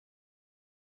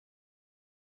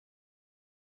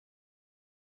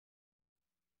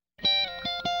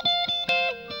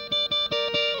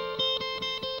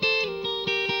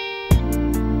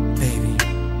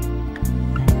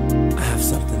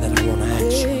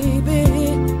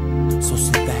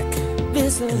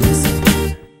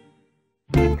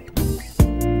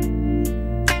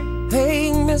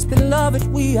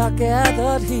we are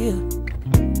gathered here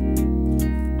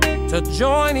to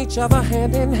join each other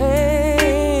hand in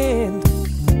hand.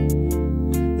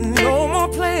 No more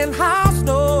playing house,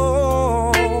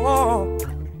 no,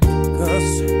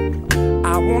 'cause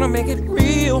I wanna make it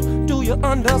real. Do you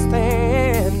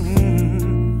understand?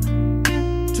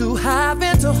 To have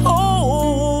and to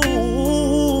hold,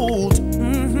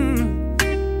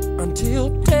 until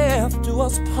death do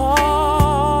us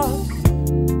part.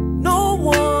 No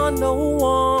one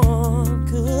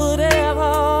could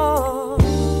ever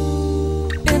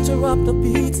interrupt the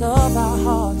beats of our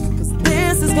hearts, 'cause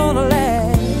this is gonna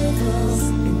last.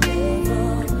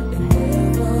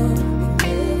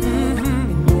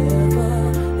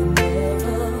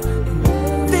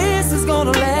 This is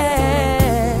gonna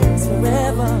last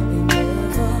forever.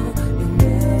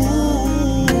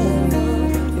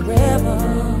 Forever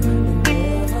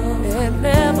and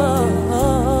never.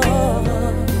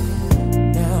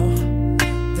 Now,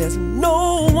 there's no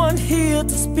one here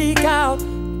to speak out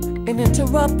and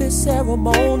interrupt this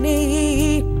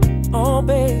ceremony. Oh,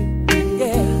 babe.